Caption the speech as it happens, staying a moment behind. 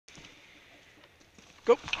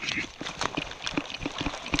Go.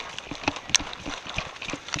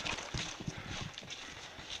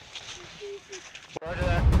 Roger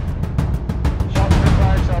that. Shots have been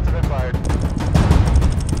fired, shots have been fired.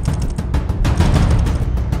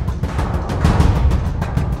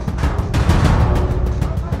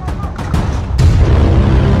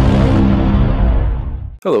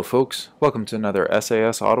 Hello folks, welcome to another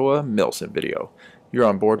SAS Ottawa Milsim video. You're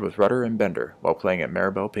on board with Rudder and Bender while playing at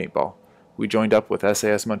Mirabel Paintball. We joined up with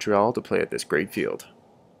SAS Montreal to play at this great field.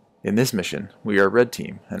 In this mission, we are Red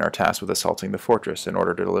Team and are tasked with assaulting the fortress in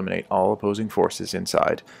order to eliminate all opposing forces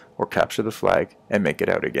inside, or capture the flag and make it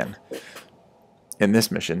out again. In this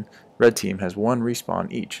mission, Red Team has one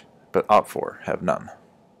respawn each, but OpFor have none.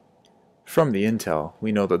 From the intel,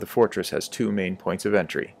 we know that the fortress has two main points of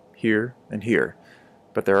entry, here and here,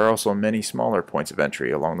 but there are also many smaller points of entry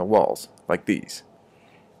along the walls, like these.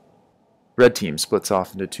 Red Team splits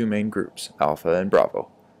off into two main groups, Alpha and Bravo.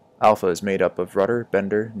 Alpha is made up of Rudder,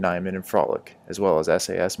 Bender, Nyman, and Frolic, as well as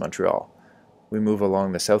SAS Montreal. We move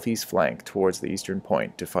along the southeast flank towards the eastern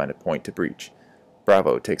point to find a point to breach.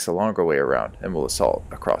 Bravo takes the longer way around and will assault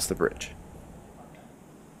across the bridge.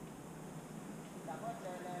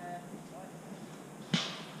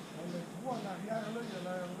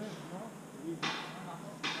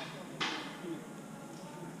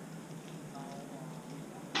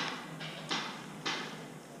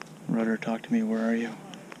 Rudder, talk to me. Where are you?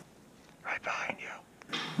 Right behind you.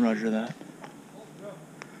 Roger that.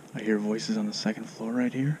 I hear voices on the second floor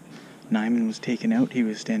right here. Nyman was taken out. He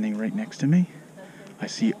was standing right next to me. I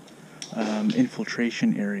see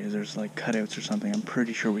infiltration areas. There's like cutouts or something. I'm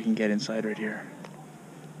pretty sure we can get inside right here.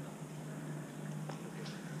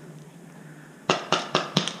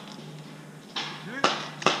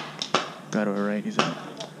 Got it right. He's out.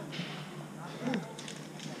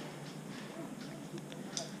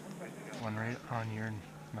 One right on your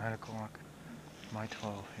 9 o'clock, my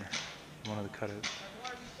 12 here, one of the cutouts.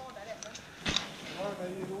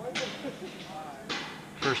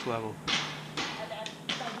 First level.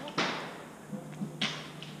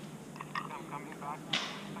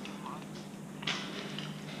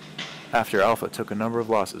 After Alpha took a number of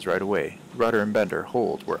losses right away, Rudder and Bender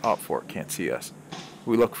hold where OpFor can't see us.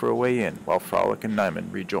 We look for a way in while Frolic and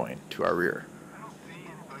Nyman rejoin to our rear.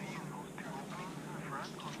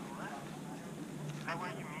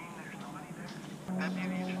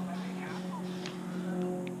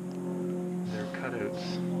 There are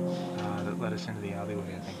cutouts that led us into the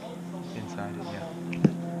alleyway, I think. Inside it, yeah.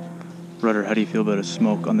 Rudder, how do you feel about a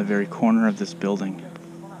smoke on the very corner of this building?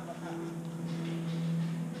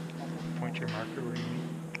 Point your marker where you mean.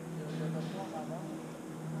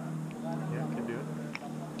 Yeah, can do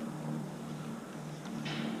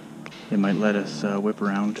it. It might let us whip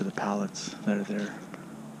around to the pallets that are there.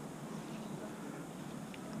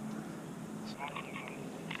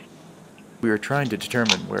 We are trying to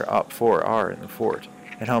determine where OpFor are in the fort,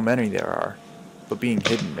 and how many there are, but being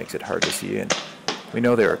hidden makes it hard to see in. We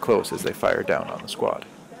know they are close as they fire down on the squad.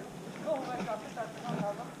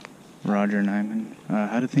 Roger, Nyman.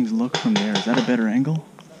 How do things look from there? Is that a better angle?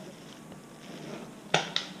 They're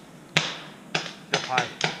high.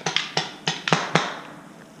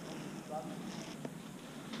 So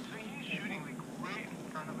he's shooting like right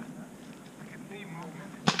in front of us. I can see movement.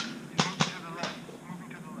 He's moving to the left. Moving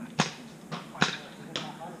to the left.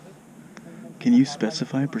 Can you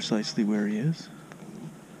specify precisely where he is?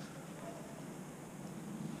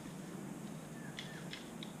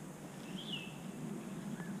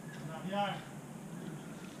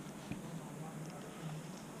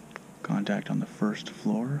 Contact on the first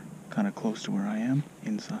floor, kind of close to where I am,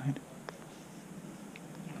 inside.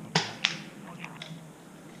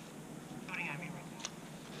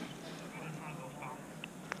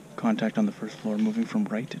 Contact on the first floor, moving from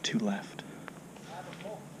right to left.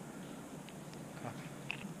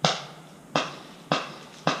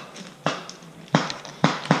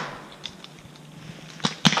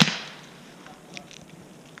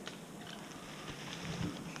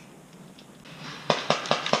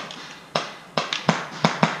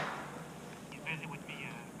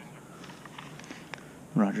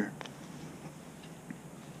 Roger.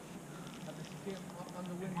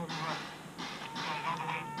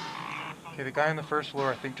 Okay, the guy on the first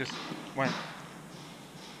floor I think just went.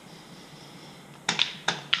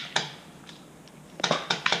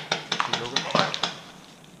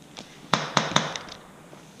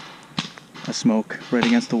 A smoke right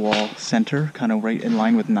against the wall, center, kind of right in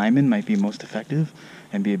line with Nyman might be most effective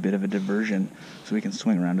and be a bit of a diversion so we can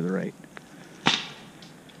swing around to the right.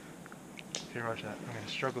 Okay, roger that. I'm going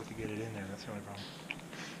to struggle to get it in there, that's the only problem.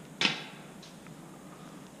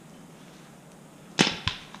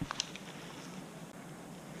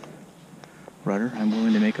 Rudder. I'm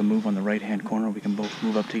willing to make a move on the right-hand corner. We can both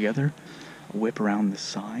move up together, whip around the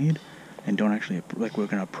side, and don't actually, like, we're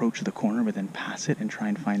going to approach the corner, but then pass it and try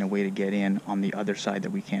and find a way to get in on the other side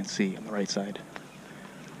that we can't see, on the right side.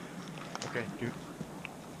 Okay, do you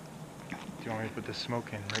want me to put the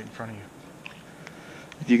smoke in right in front of you?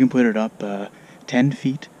 If you can put it up 10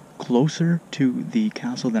 feet closer to the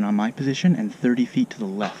castle than on my position and 30 feet to the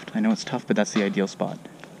left. I know it's tough, but that's the ideal spot.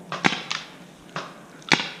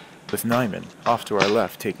 With Nyman off to our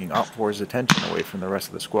left, taking OpFor's attention away from the rest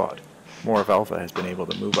of the squad. More of Alpha has been able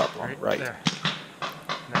to move up on the right. There.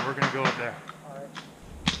 Now we're going to go up there.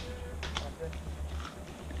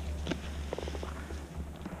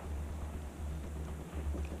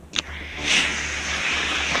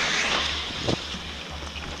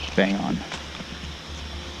 Bang on.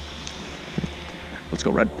 Let's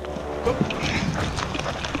go, Red. Go.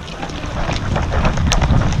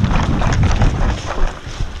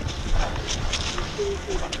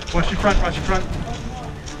 Watch your front, watch your front.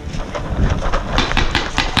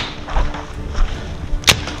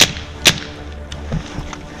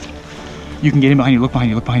 You can get in behind you, look behind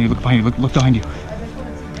you, look behind you, look behind you, look behind you.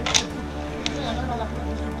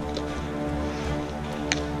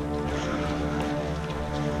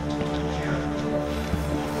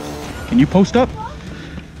 Can you post up?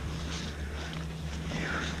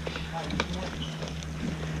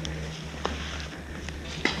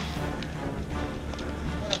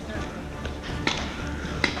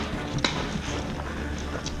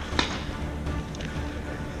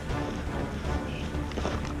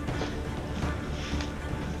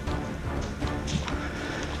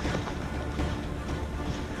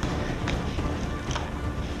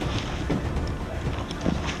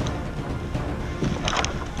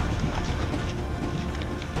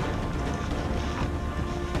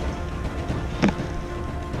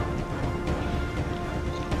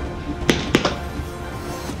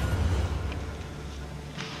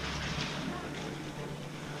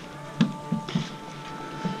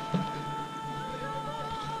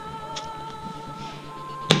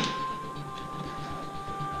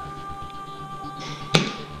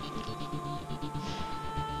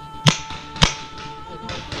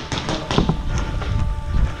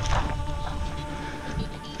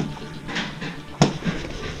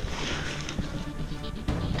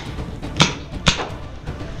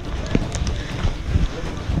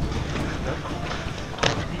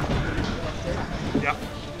 Yeah.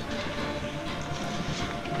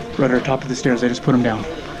 Rudder, top of the stairs, I just put him down.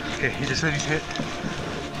 Okay, he just said he's hit.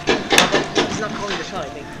 He's not calling the shot, I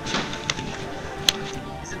think.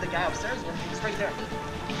 Is it the guy upstairs? He's right there.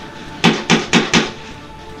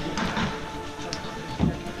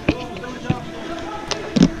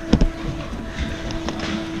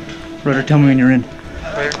 Rudder, tell me when you're in.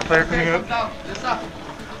 Player coming out.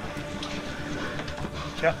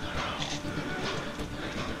 Yeah.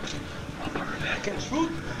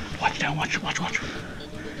 Watch down, watch.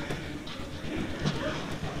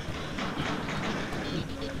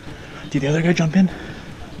 Did the other guy jump in?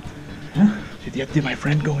 Huh? Did my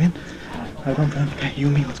friend go in? I don't know. Okay, you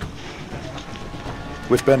and me, let's go.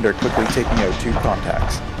 With Bender quickly taking out 2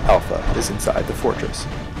 contacts, Alpha is inside the fortress.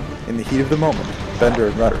 In the heat of the moment, Bender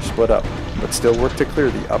and Rudder split up, but still work to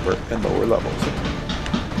clear the upper and lower levels.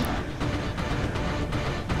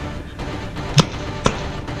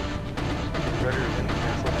 Rudder is in the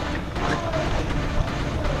castle.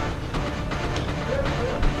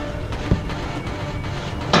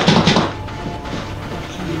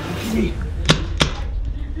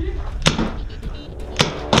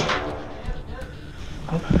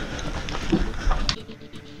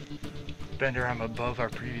 Bender, I'm above our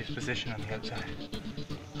previous position on the outside.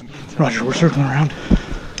 Roger, we're circling around.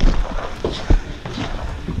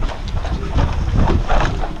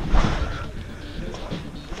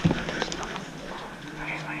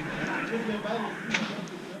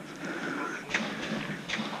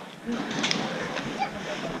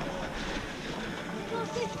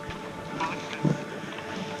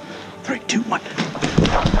 Three, two, one.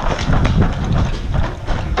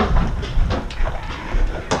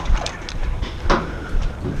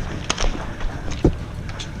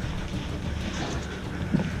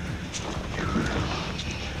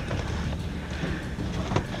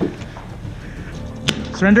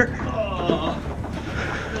 Surrender.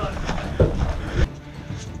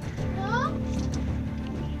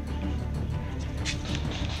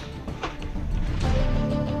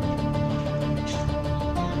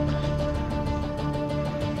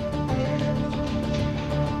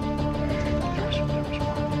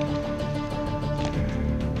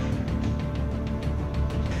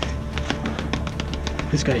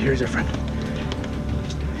 This guy here is our friend.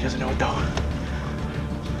 He doesn't know it though.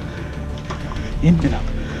 In and up.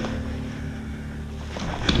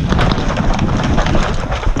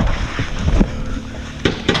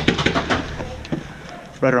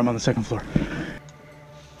 Rudder, I'm on the second floor.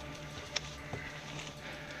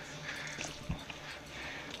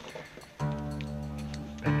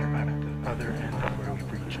 Bender, I'm at the other end of where we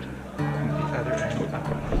breached. The other end up.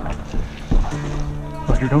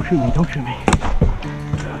 Rudder, don't shoot me, don't shoot me.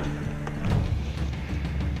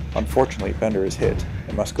 Unfortunately, Bender is hit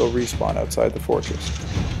and must go respawn outside the fortress.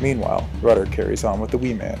 Meanwhile, Rudder carries on with the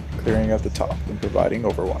Wee Man, clearing out the top and providing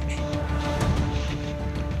overwatch.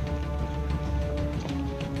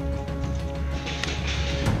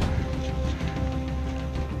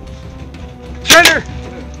 Bender!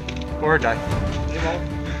 Or die.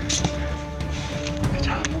 Good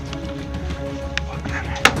job.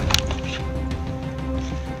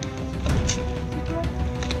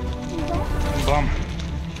 Bum.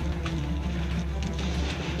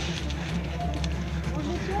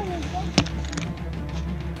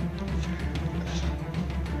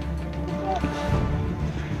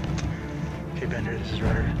 Okay, Bender, this is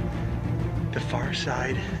Rudder. The far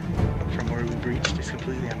side from where we breached is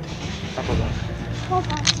completely empty. Up above.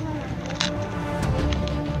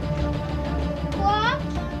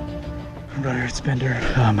 Rudder, it's Bender.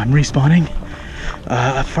 I'm respawning.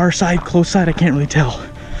 Far side, close side, I can't really tell.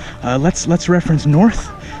 Let's reference north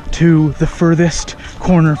to the furthest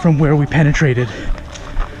corner from where we penetrated.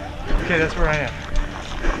 Okay, that's where I am.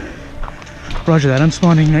 Roger that, I'm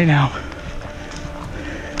spawning right now.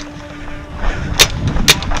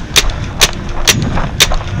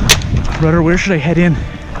 Rudder, where should I head in?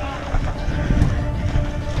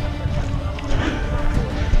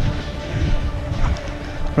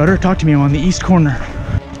 Rudder, talk to me, I'm on the east corner.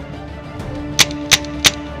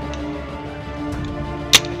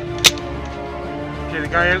 Okay, the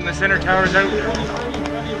guy out in the center tower's out.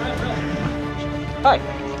 Hi.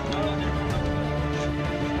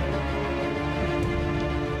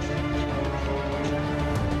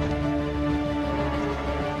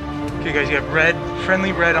 Okay guys, you have red,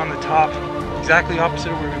 friendly red on the top, exactly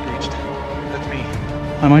opposite of where we breached. That's me.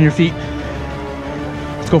 I'm on your feet.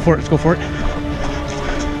 Let's go for it, let's go for it.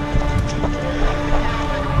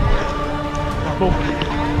 Go.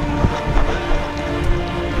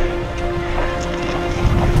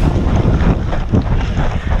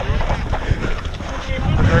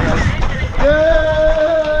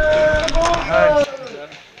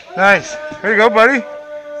 Nice. There you go, buddy.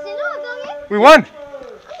 We won.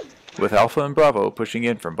 With Alpha and Bravo pushing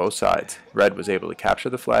in from both sides, Red was able to capture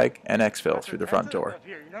the flag and exfil through the front door.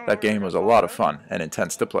 That game was a lot of fun and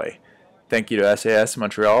intense to play. Thank you to SAS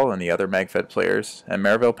Montreal and the other magfed players, and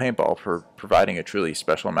Mirabel Paintball for providing a truly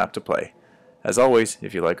special map to play. As always,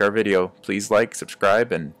 if you like our video, please like,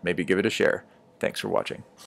 subscribe, and maybe give it a share. Thanks for watching.